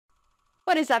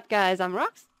What is up, guys? I'm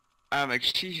Rox.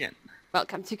 eXcision.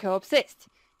 Welcome to Co Obsessed.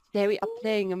 Today we are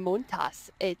playing a Montas.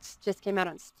 It just came out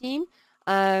on Steam,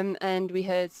 and we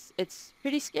heard it's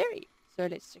pretty scary. So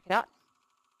let's check it out.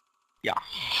 Yeah.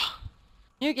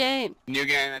 New game. New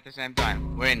game at the same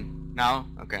time. We're in. Now?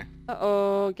 Okay.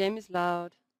 Uh-oh, game is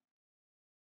loud.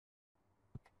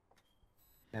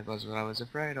 That was what I was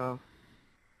afraid of.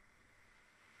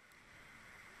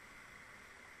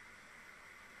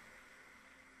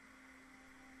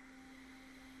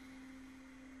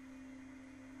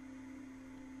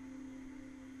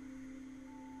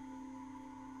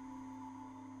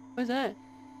 What's that?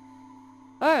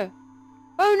 Oh.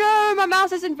 Oh no, my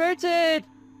mouse is inverted!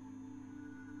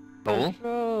 Lol?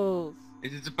 Controls.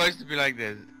 Is it supposed to be like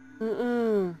this?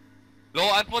 Uh-uh.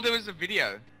 Lol, I thought it was a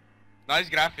video. Nice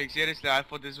graphics, seriously, I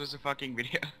thought this was a fucking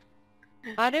video.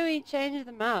 How do we change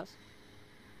the mouse?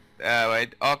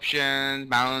 Wait, options,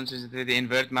 mouse, is it the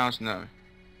invert mouse? No.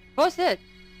 What's it?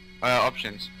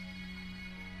 Options.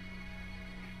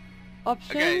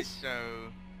 Options? Okay, so...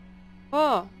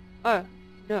 Oh. Oh.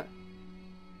 No.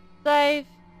 Save.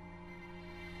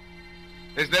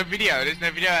 There's no video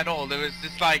at all, there was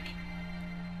just like...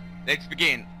 Let's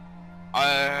begin.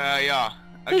 Yeah.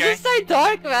 Okay. This is so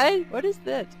dark, man. What is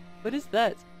that? What is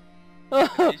that?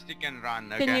 At least you can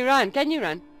run, okay. Can you run? Can you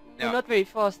run? Yeah. You're not very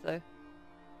fast though.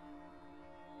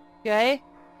 Okay.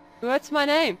 What's my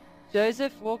name?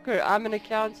 Joseph Walker. I'm an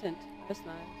accountant. That's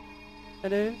nice.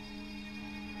 Hello?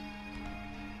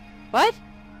 What?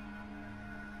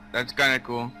 That's kinda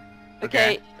cool.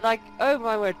 Okay, like, oh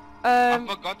my word. I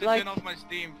forgot to like, turn off my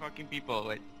Steam, fucking people,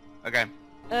 wait. Okay.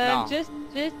 just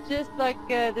like,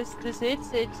 this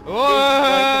headset.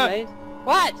 Oh! Like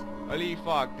what? Holy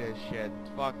fuck this shit,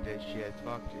 fuck this shit,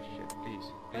 please.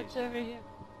 What's over here?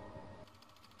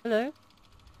 Hello?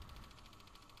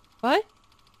 What?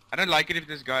 I don't like it if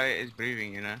this guy is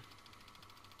breathing, you know?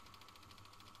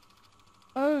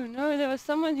 Oh no, there was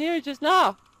someone here just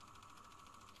now.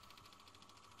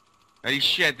 Holy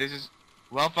shit, this is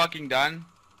well fucking done.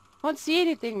 Can't see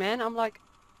anything, man. I'm like,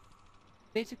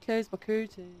 need to close my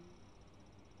curtain.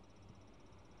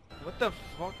 What the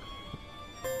fuck?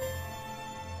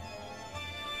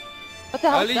 What the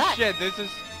hell is that? Holy shit, this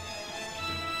is...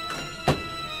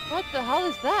 What the hell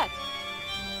is that?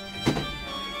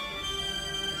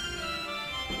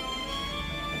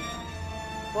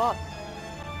 What?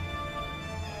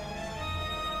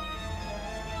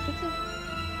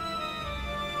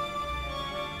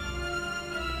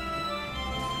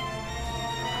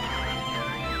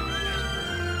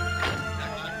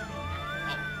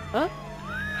 Huh?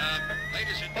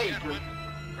 Ladies and gentlemen,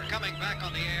 we're coming back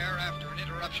on the air after an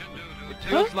interruption due to... It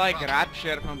feels like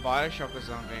Rapture from Bioshock or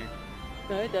something.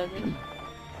 No, it doesn't.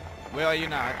 Where are you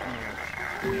now? I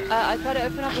can hear. I tried to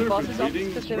open up the boss's office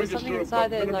because there was something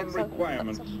inside there and like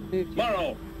something moved.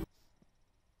 Tomorrow.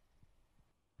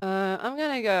 I'm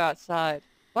gonna go outside.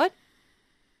 What?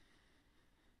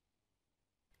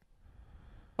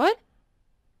 What?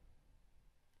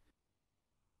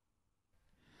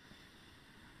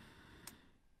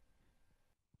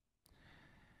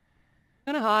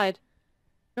 I'm gonna hide.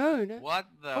 No, no. What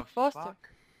the Walk faster. fuck?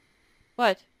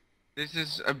 What? This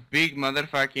is a big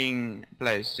motherfucking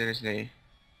place, seriously.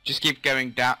 Just keep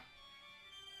going down.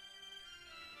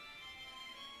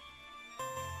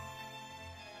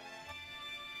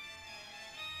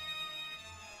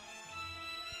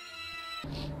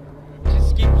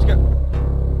 Just keep going.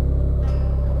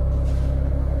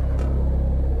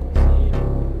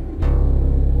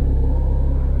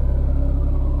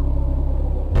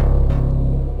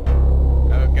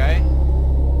 Okay.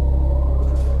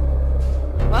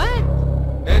 What?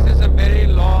 This is a very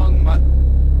long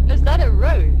Is that a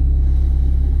road?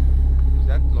 Is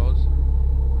that close?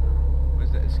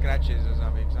 Was that scratches or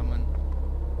something? Someone...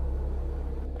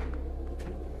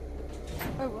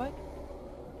 Oh, what?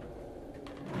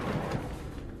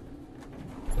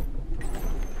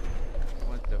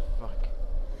 What the fuck?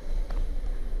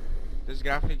 This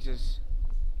graphics is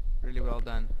really well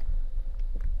done.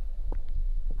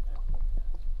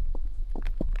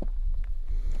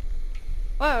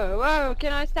 Whoa, whoa,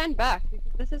 can I stand back?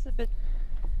 Because this is a bit...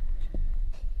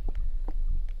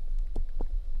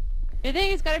 You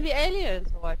think it's gonna be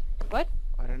aliens or what? What?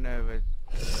 I don't know, but...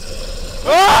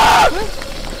 Ah!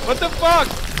 What the fuck?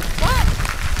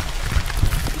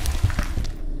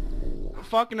 What?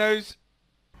 Fuck knows.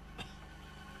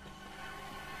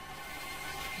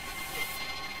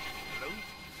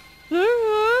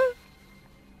 Hmm?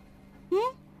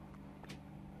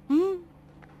 Hmm?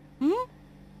 Hmm?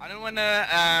 I don't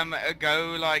wanna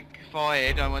go like far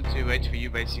ahead. I want to wait for you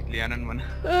basically. I don't wanna.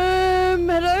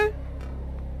 Hello?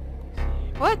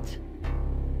 What?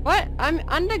 What? I'm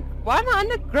under... Why am I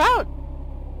underground?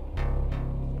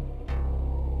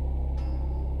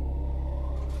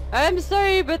 I'm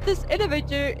sorry, but this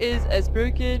elevator is as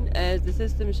broken as the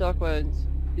system shock ones.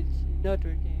 It's not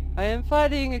working. I am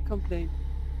filing a complaint.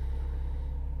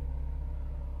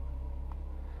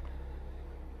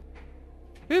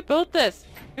 Who built this?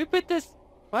 Who put this?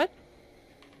 What?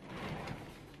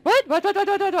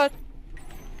 What?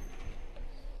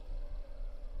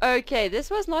 Okay,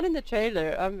 this was not in the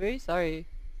trailer. I'm very sorry.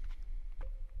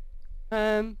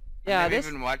 Yeah, I this... haven't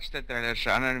even watched the trailer,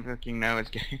 so I don't fucking know what's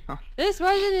going on. This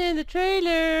wasn't in the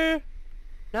trailer!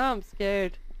 Now I'm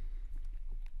scared.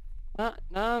 Now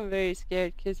I'm very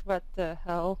scared, cause what the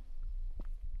hell?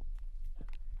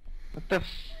 What the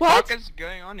What? fuck is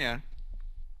going on here?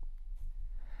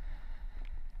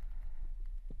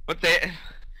 What the...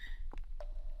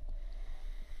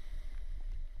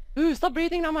 Ooh, stop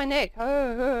breathing down my neck!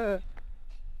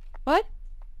 What?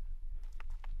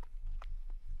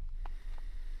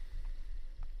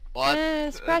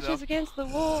 What? Scratches against the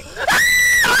wall.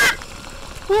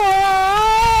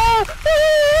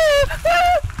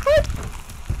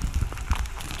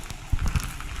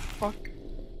 Fuck.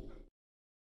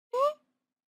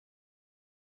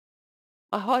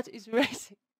 My heart is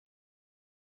racing.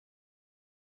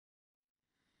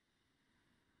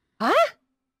 Huh?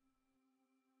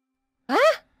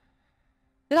 Huh?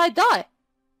 Did I die?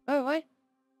 Oh, wait.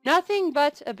 Nothing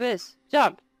but abyss.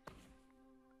 Jump.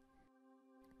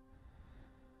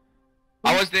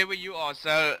 I was there where you are,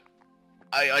 so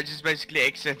I just basically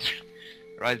exit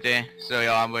right there. So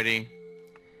yeah, I'm waiting.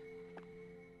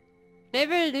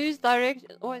 Never lose direction.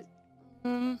 Always.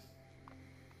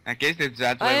 I guess it's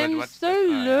that way. I but am what's so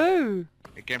low.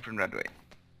 It came from that way.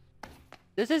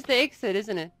 This is the exit,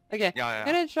 isn't it? Okay. Yeah. I'm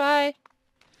gonna try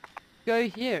go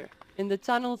here in the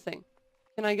tunnel thing.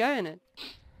 Can I go in it?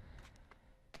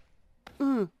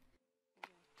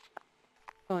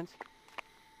 Can't.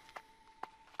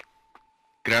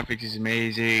 Graphics is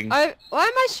amazing. Why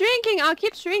am I shrinking? I'll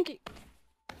keep shrinking.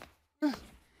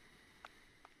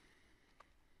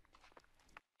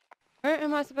 Where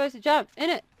am I supposed to jump?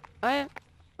 In it. I am...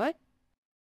 What?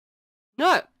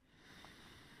 No!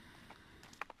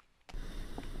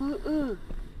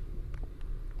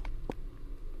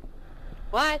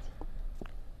 What?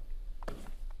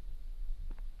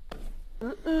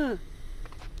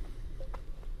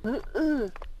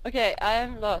 Okay, I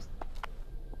am lost.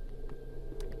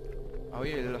 Oh,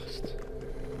 you lost.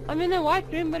 I'm in a white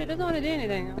room, but it doesn't want to do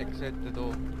anything. Exit the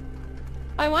door.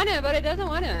 I want to, but it doesn't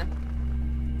want to.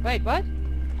 Wait, what?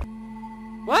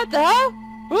 What the hell?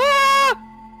 Ah!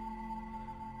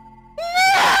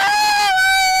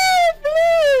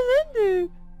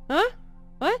 Huh?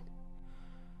 What?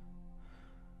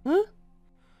 Huh?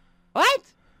 What?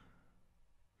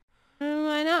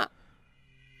 Why not?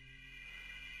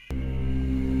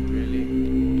 Really?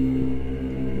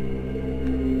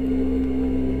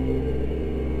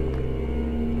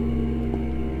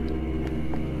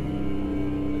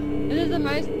 This is the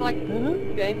most like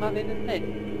game I've ever played.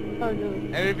 Oh no.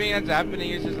 Everything that's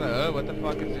happening is just like, oh, what the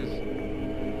fuck is this?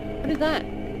 What is that?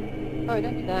 Oh,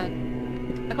 don't do that.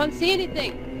 I can't see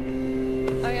anything.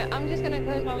 Okay, I'm just gonna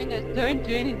close my windows. Don't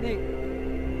do anything.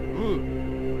 Ooh.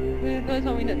 I'm gonna close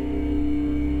my windows.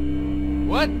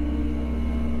 What?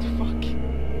 The fuck?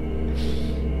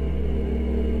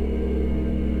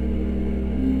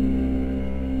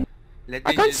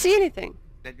 I can't see anything.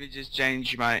 Let me just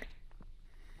change my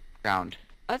sound.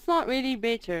 That's not really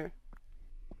better.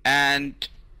 And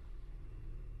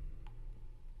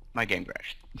my game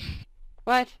crashed.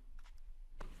 What?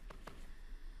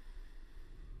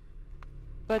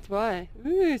 But why?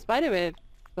 Ooh, spiderweb.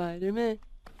 Spider-Man.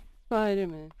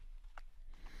 Spider-Man.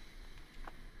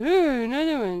 Ooh,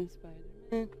 another one.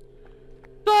 Spider-Man.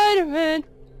 Spider-Man!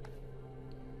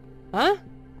 Huh?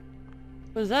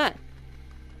 What was that?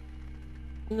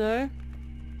 Hello?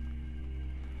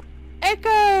 Echo!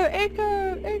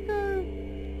 Echo! Echo!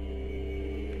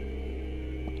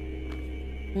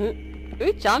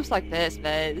 Who jumps like this,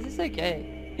 man? This is okay.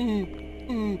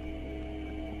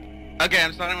 Okay,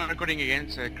 I'm starting my recording again,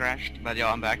 so it crashed, but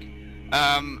yeah, I'm back.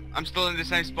 I'm still in the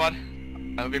same spot.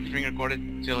 I hope everything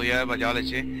recorded till here, but yeah, I'll let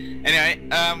you. Anyway,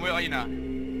 where are you now?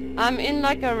 I'm in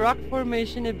like a rock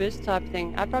formation abyss type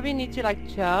thing. I probably need to like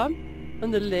jump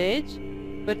on the ledge,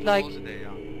 but like... Also there,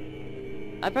 yeah.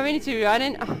 I probably need to run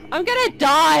in. I'm gonna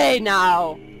die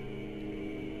now!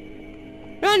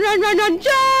 Run, run, run, run,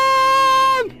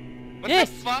 jump! What Yes!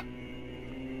 the fuck?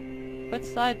 What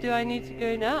side do I need to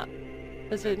go now?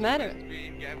 Does it matter?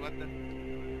 Yeah, what the...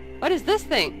 What is this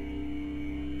thing?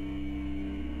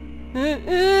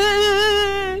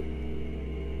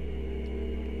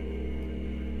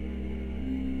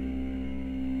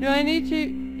 Do I need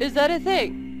to... Is that a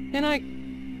thing? Can I...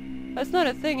 That's not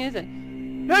a thing, is it?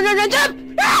 Run, run, run,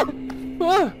 jump! Ah!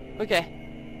 Whoa, okay.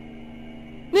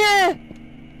 Yeah!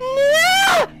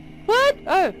 No! What?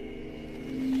 Oh.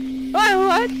 Oh,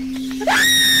 what?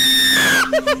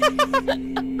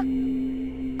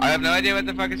 I have no idea what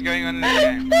the fuck is going on in this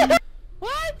game.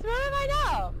 What? Where am I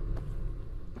now?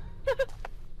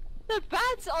 The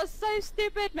bats are so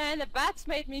stupid, man. The bats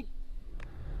made me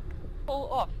fall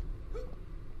off.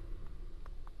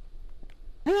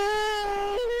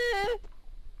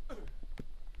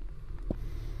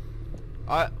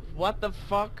 What the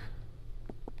fuck?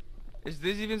 Is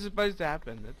this even supposed to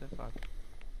happen? What the fuck?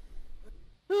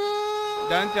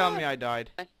 Don't tell me I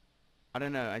died. I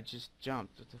don't know, I just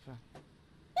jumped. What the fuck?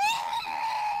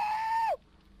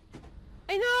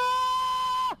 I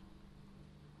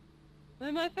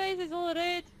know! My face is all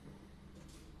red.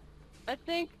 I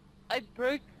think I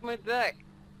broke my back.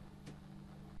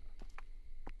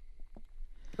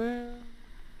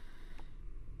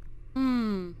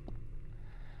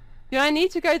 Do I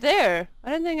need to go there? I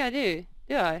don't think I do.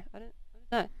 Do I? I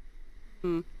don't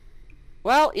know.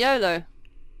 Well, YOLO.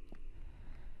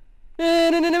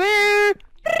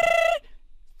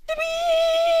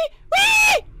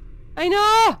 I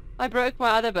know! I broke my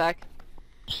other back.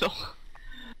 So,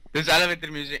 there's elevator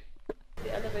music.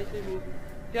 The elevator movie.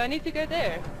 Do I need to go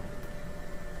there?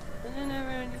 I don't know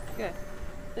where I need to go.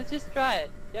 Let's just try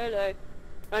it. YOLO.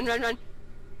 Run, run, run.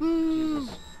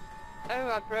 Jesus. Oh,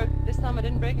 I broke. This time I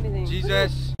didn't break anything.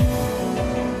 Jesus.